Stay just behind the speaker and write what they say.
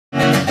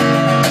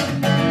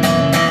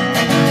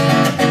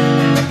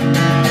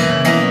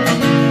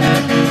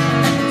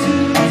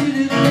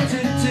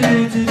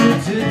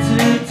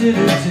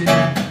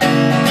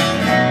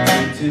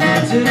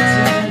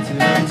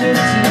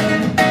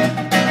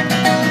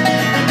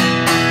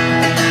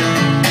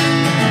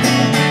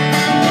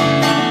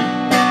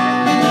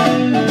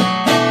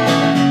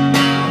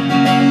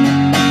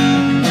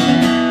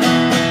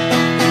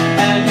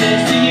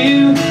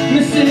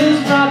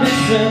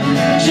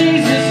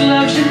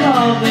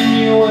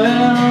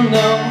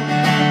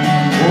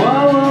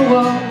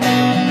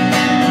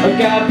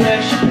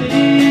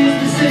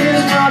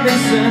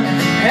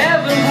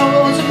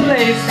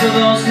for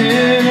those who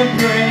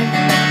pray.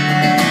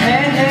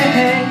 Hey, hey,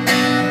 hey.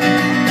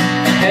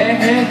 Hey,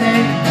 hey,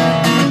 hey.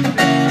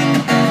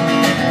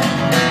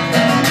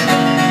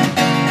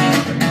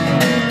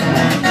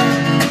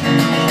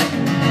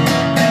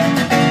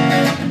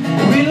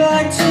 We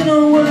like to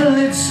know a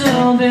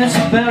little bit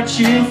about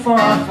you for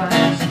our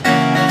fans.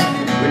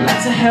 We'd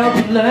like to help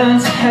you learn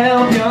to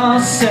help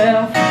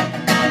yourself.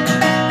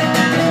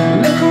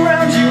 Look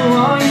around you,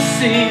 all you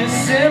see is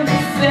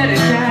sympathetic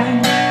guy.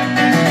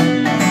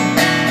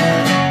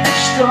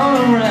 Stroll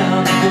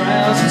around the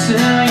grounds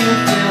until you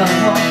feel at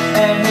home.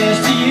 And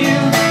here's to you,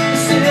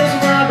 Mrs.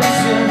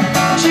 Robinson.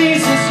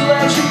 Jesus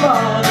loves you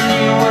more than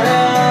you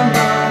well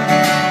know.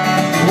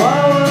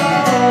 Whoa,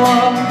 whoa,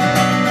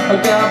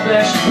 whoa. God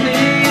bless you,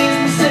 please,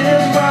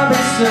 Mrs.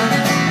 Robinson.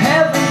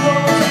 Heaven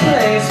holds a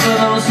place for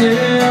those who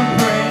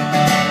pray.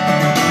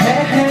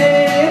 Hey, hey,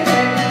 hey.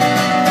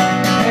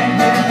 Hey,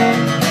 hey, hey.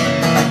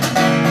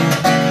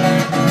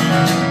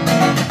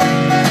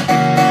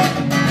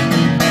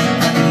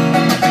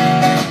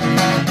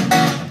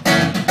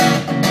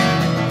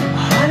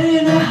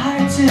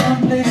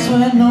 Place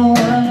where no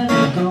one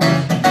ever goes.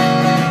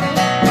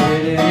 Put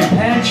it in your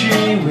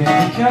pantry with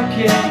your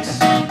cupcakes.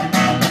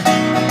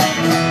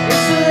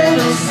 It's a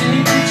little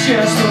secret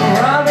just a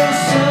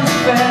Robinson's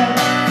bed.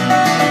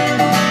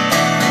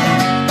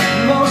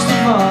 Most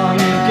of all,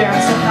 you've got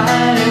to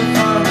hide it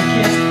from the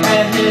kids.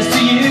 And here's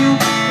to you,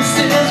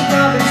 Mrs.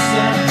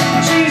 Robinson.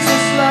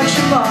 Jesus loves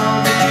you more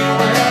than you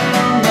well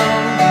know.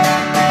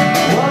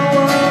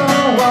 Whoa,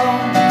 whoa, whoa.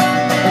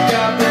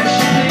 God bless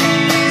you,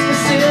 please,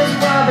 Mrs.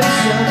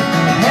 Robinson.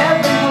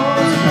 Heaven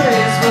holds a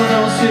place for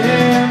those who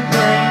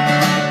pray.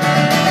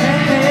 Hey,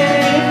 hey,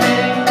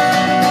 hey.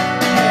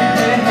 Hey,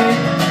 hey, hey.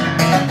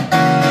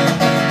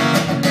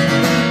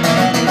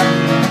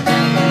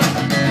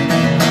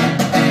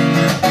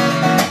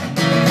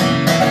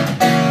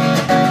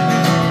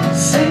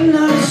 Sitting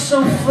on a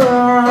sofa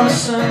on a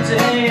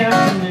Sunday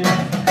afternoon,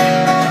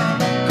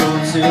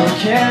 going to a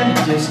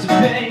candy just a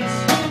base.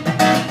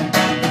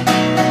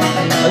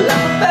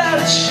 Laugh about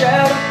it,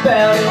 shout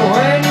about it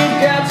when you've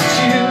got to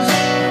choose.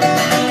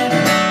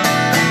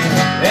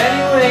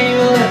 Anyway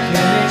you look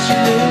at it, you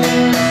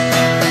lose.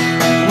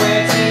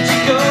 Where did you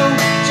go,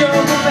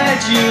 Joe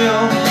Maggio?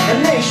 A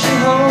nation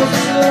holds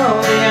its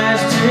lonely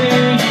eyes to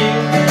you.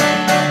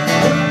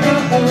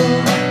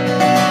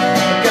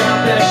 God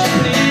bless you,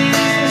 please,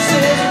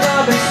 Mrs.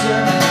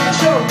 Robinson.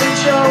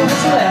 Joe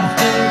has left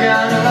and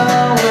gone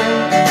away.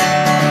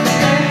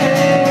 Hey, hey,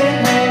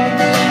 hey.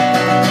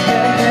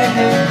 Hey, hey,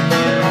 hey.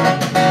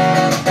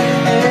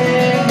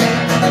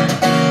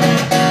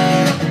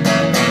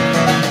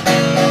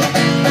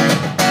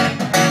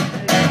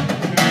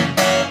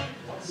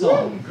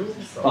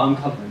 But I'm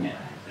covering it.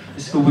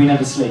 It's called We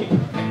Never Sleep.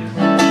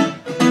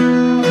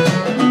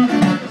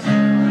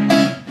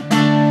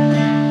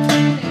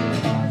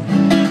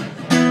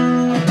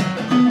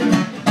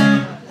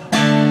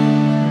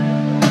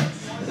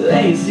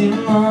 Lazy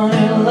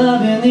morning,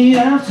 love in the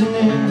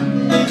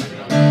afternoon.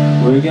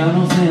 We got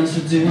no plans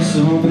to do,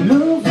 so we'll be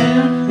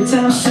moving. It's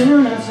out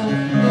soon as a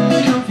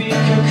comfy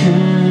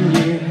cocoon.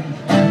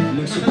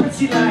 You look so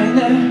pretty lying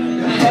there.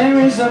 Your hair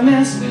is a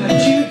mess,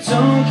 but you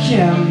don't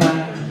care.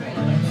 My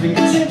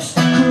fingertips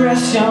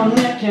caress your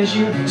neck as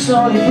you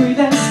slowly breathe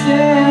and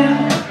stare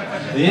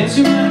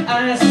into my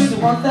eyes. It's the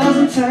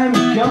 1,000th time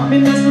you got me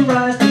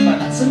mesmerized by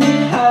lots of me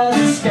high as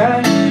the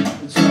sky.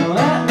 Don't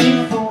let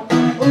me fall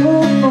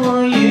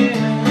for you.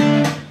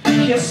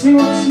 Kiss me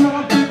once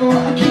more before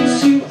I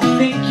kiss you. I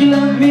think you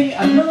love me,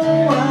 I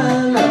know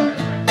I love.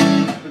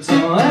 But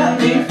don't let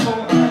me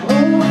fall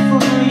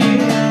for you.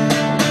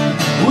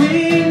 We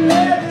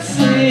never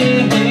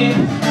sleep.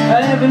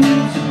 I never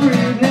need to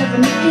breathe, never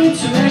need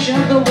to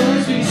measure the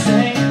words we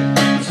say.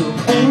 Till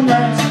all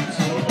night,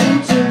 till all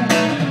day.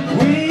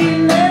 We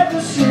never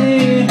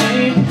sleep.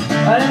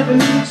 I never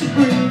need to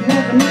breathe,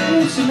 never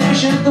need to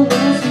measure the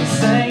words we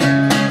say.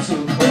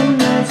 Till all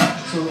night,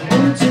 till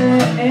all day.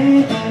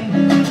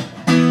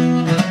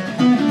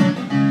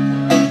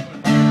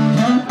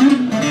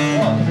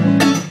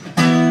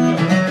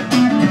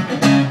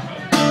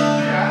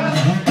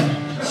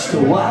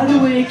 Still wide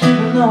awake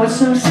even though it's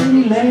so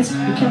silly late.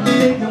 We can't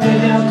believe that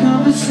without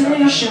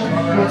conversation,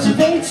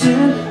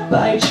 motivated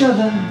by each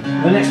other.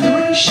 An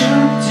exploration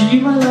to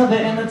you, my lover,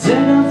 in the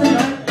dead of the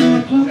night.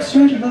 The clock's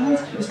red light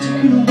is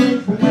ticking away,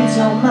 but waits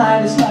all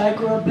night. It's like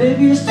we're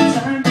oblivious to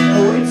time.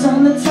 Waits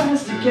on the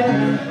ties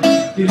together.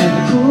 Feeling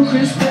the cool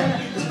crisp air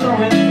that's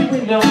blowing in the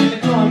window in the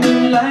glowing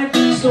moonlight.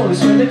 Slowly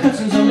swing the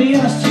curtains, only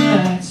us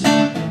tonight.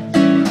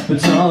 But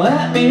don't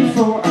let me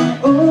fall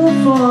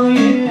for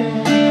you.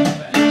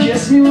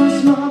 Kiss me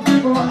once more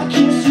before I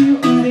kiss you.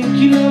 I think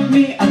you love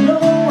me, I know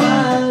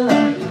I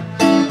love you.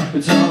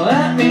 But don't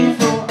let me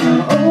fall for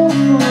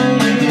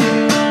you.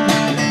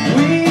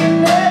 We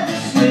never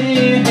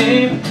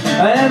sleep.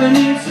 I never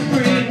need to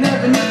breathe,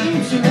 never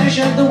need to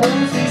measure the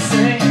words we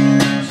say.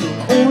 Till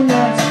all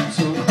night,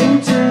 till all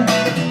day.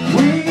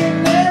 We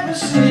never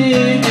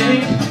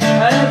sleep.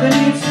 I never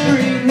need to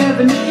breathe,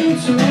 never need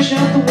to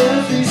measure the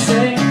words we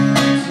say.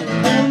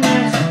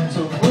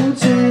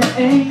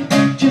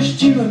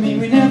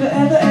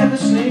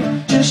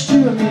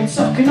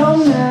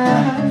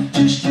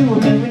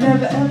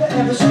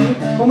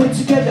 When we're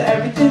together,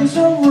 everything's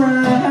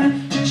alright.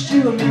 Just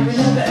you and me, we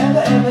never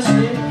ever ever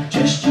sleep.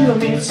 Just you and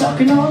me,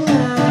 talking all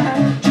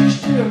night.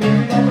 Just you and me,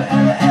 we never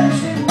ever ever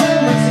sleep. When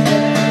we're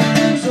together,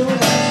 everything's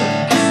alright.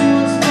 So kiss me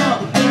once more,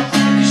 but don't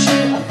think you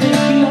should. I think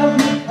you love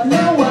me, I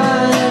know I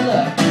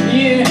love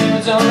you.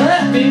 Don't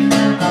let me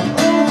fall, I'm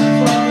all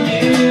for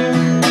you.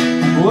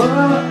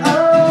 Whoa,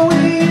 oh,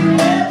 we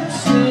never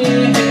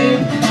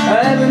sleep.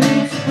 I never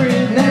need to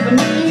breathe, never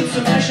need to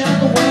mash up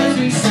the words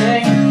we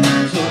say.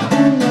 So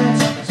all night,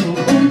 so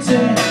all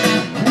day.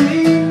 We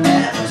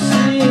never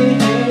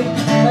sleep.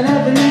 I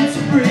never need to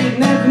breathe,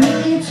 never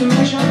need to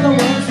mash up the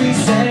words we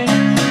say.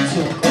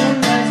 So all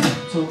night,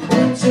 so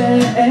all day.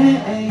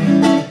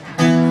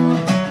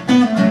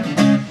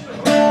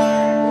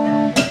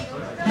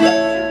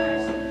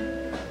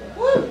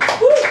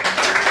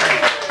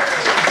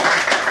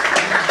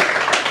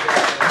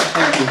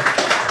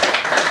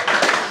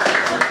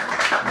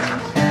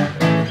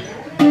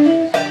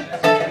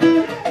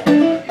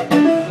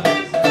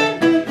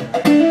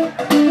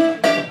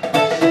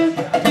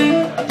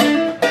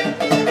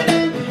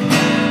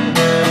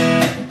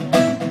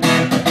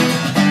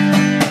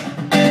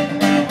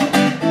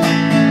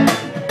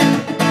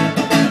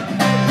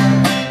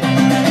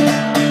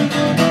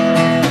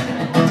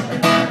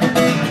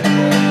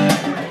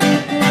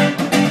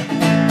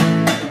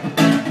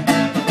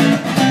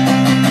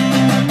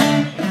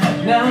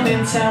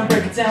 Town,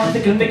 break it down,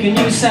 thinking of making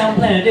you sound,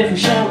 playing a different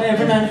show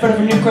every night in front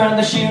of a new crowd.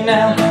 That's you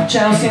now.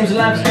 Channel seems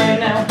alive to me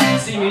now.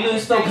 See me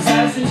lose focus,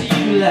 I listen to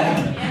you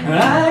laugh.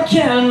 I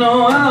can't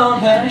know I'll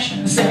hush.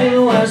 Say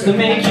the words that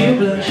make you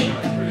blush.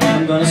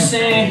 I'm gonna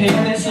sing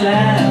this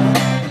loud.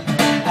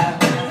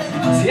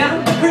 See,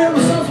 I'm real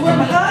myself where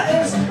my heart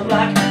is. I'm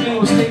like you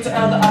will speak to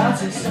other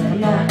artists. I'm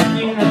not,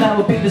 you know that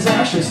would be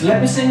disastrous.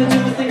 Let me sing and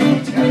do the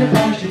thing to greener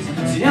pastures.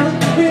 See, I'm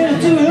real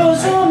to do it all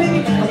on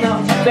me. I'm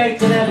not fake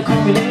to never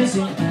call me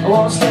lazy. I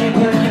won't stay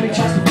put, give me a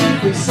chance to be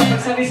free.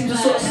 Sometimes I seem to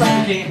sort of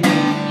suffocate me.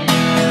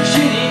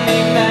 You need me,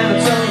 man, I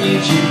don't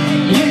need you.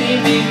 You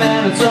need me,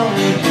 man, I don't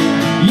need you.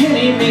 You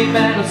need me,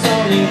 man, I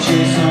don't need you.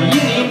 So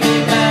you need me,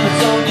 man, I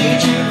don't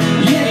need you.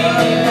 You need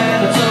me,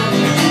 man, I don't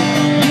need you.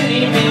 You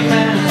need me,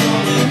 man, I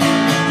don't need you.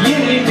 You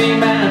need me,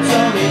 man, I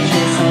don't need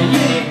you. So you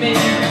need me.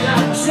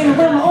 I sing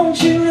around my own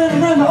tune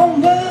and around my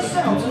own verse.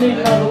 I don't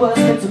even know the words,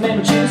 it's a name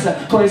of choose.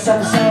 Call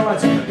yourself a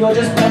songwriter, you're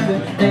just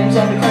bluffing. Names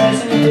on the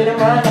credits and you didn't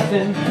write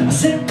nothing. I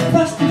sit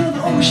fast to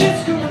the old shit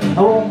school.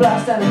 I won't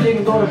blast down and dig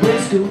and go to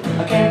Briggs school.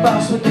 I came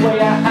fast with the way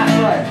I act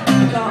right.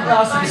 I can't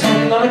last if it's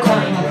swinging on a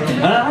crime.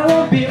 And I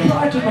won't be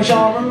applied with my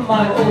genre.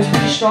 Mine will always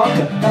be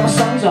stronger than my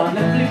songs are.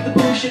 Never believe the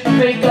bullshit the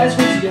fake guys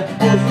with you.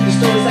 Always read the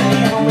stories that you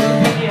hear on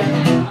Wikipedia.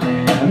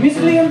 And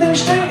musically I'm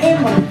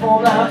demonstrating when I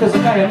perform loud. Feels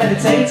like I am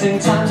meditating.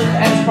 Times of the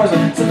enterprise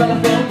when it's about a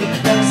film.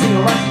 Never seen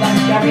a writer like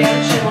Gary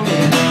and show me.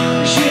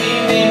 You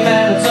need me,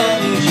 man, I don't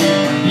need you.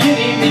 You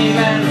need me,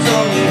 man, I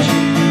don't need you.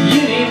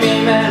 You need me,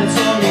 man, I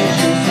don't need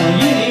you. So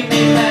you need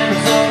me, man, I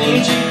don't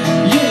need you.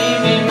 You need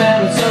me, man,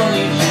 I don't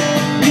need you.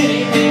 You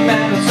need me,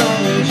 man, I don't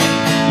need you.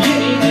 You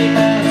need me,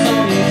 man, I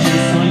don't need you.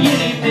 So you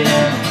need me.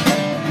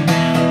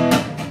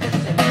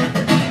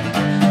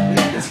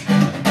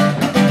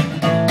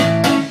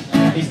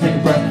 Please take a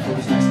breath before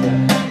this next bit.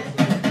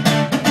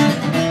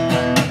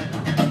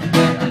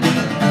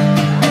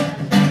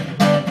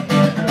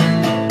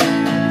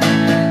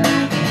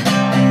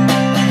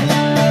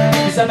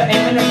 Ever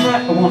aiming and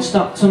right, I won't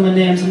stop till my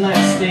name's a night.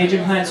 Stage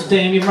and heights with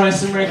Damien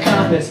Rice and red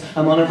carpets.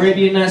 I'm on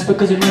Arabian Nights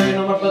because I'm moving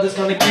on. My brother's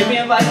gonna give me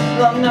advice.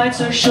 Long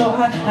nights are short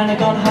high and I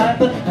gone high,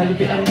 but never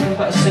be anything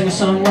but a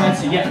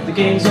singer-songwriter. Yeah, the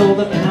game's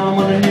over, but now I'm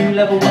on a new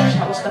level. Watch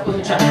how I step on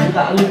the track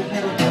without a loop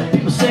pedal.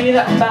 People say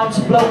that I'm bound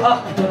to blow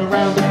up. I've done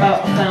around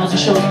about 1,000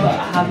 shows, but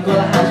I haven't got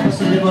a house,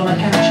 but to live on a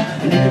couch.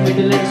 And you can read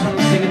the lyrics when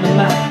I'm singing them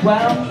out.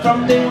 Well,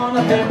 from day one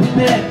I've been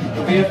prepared.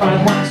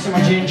 Reifying wax to my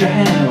ginger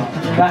hair.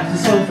 Back to the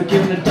sofa,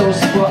 giving a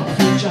dose of what the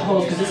future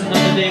holds. Cause it's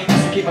another day for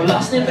us to keep my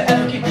last name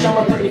forever. Keep my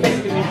genre pretty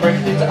basic and me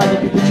breaking into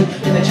other people too.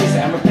 And they chase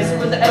it and replace it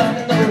with the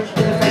elephant in the room.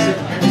 With the face of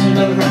into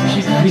another rapper,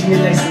 she's me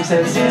lacing.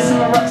 So see this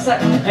in my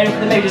rucksack, aim for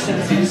the major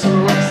center. See this on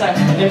my rucksack,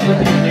 aim for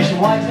the big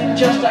nationwide. Then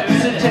just like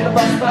this, take the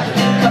bus back.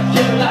 Cut,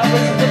 give a loud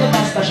rinse until the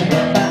mustache. And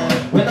get back.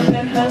 When the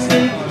pen hurts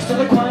me, I'm still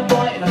a quiet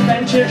boy in a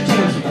fan church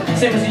tunes.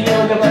 Same as a year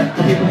ago, but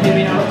people hear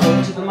me now.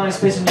 According to the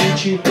MySpace and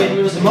YouTube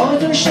videos, I'm always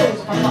doing shows.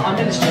 If I'm not, I'm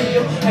in the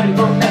studio. Heavy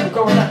growing, never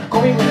growing up.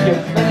 Call me with you.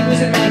 Let the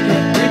music maker.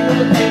 Reading all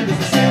the papers.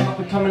 They say I'm up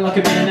and coming like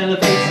I'm in an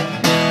elevator.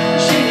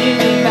 She need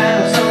me,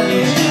 man, I don't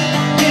need you.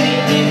 You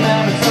need me,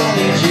 man, I don't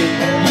need you.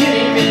 You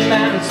need me,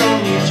 man, I don't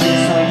need you.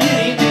 So you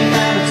need me,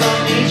 man, I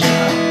don't need you.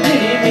 You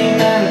need me,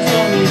 man, I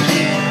don't need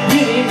you.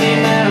 You need me,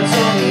 man, I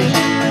don't need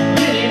you.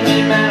 You need me,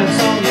 man, I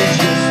don't need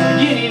you. So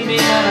you need me,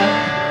 man,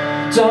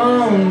 I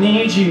don't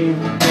need you.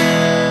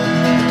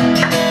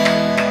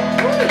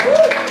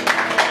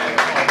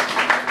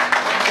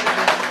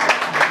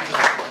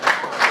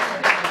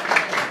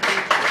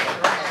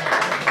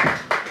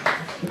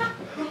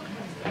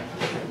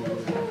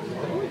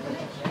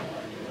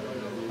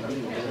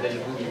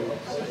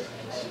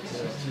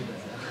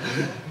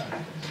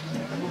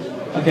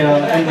 Okay,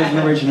 I'll end with an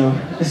original.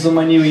 This is on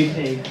my new EP.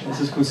 This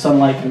is called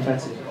Sunlight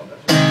Confetti.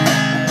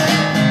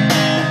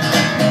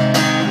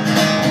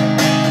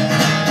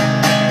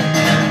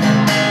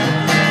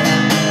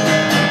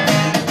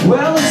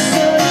 Well, the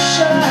sun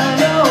shine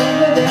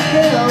over the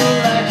hill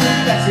like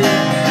confetti,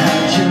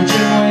 and the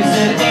children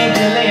waited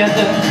eagerly at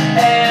the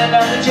end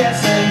of the jet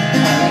ski,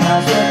 and the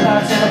cars were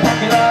parked in the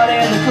parking lot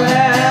in the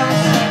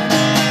clouds,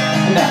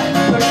 and I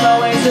pushed my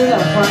way to the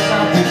front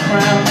of the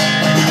crowd.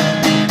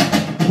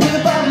 With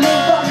a bottle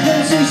of vodka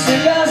and 2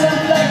 cigars, I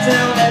flagged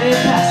down, let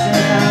it pass in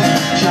the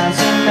house, trying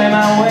to make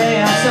my way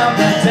out of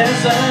the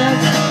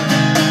desert.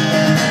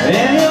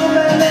 Any old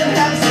man that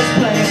has this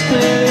place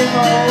clearly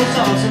holds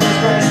on to his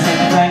breast,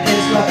 like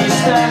his lucky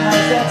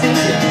stars that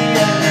he's in the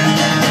end.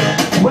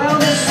 Well,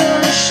 the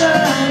sun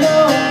shine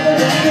over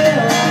the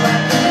hill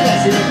like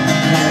confetti,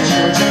 and the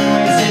children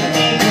waited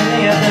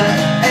eagerly at the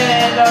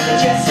end of the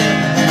jet ski,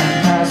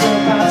 cars were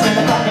parked in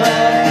the parking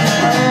lot in the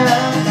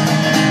crowd,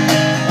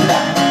 and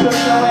I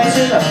pushed my way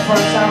to the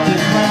front of the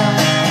crowd.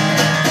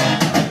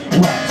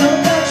 Well,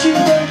 don't let you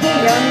break me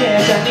on the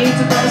edge, I need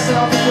to buy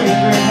myself a green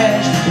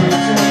hedge, prove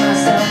to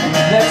myself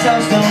that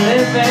I'm still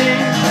living.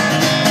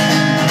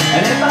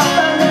 And if I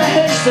find a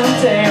hedge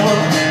someday, we'll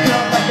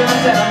come back on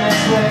down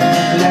this way,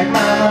 like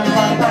my run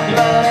from the parking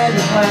lot in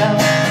the cloud.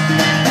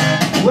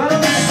 Well,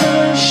 the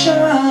sun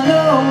shine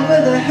over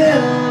the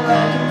hill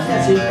like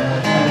confetti,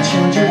 and the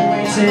children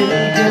waited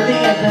eagerly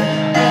at the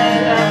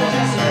end of the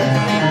festival.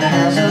 The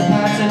cars are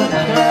parked in the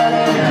parking lot in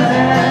the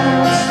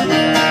clouds,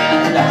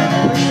 and I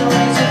pushed my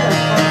way to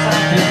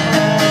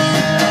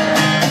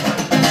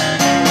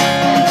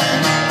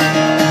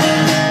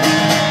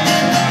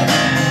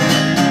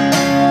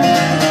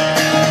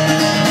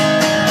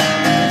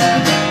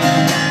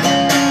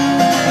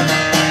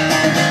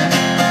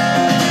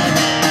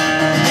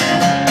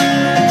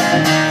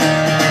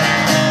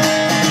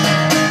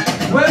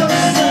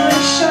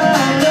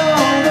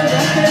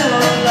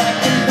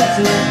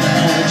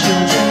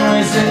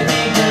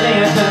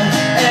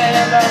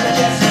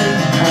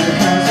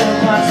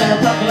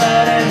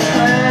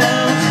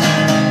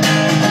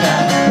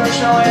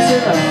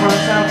the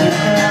front of the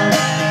crowd.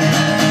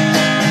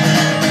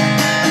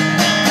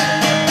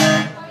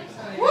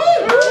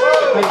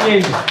 Thank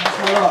you. Thanks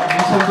a lot. I'm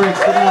Tom Briggs.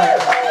 Good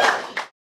night.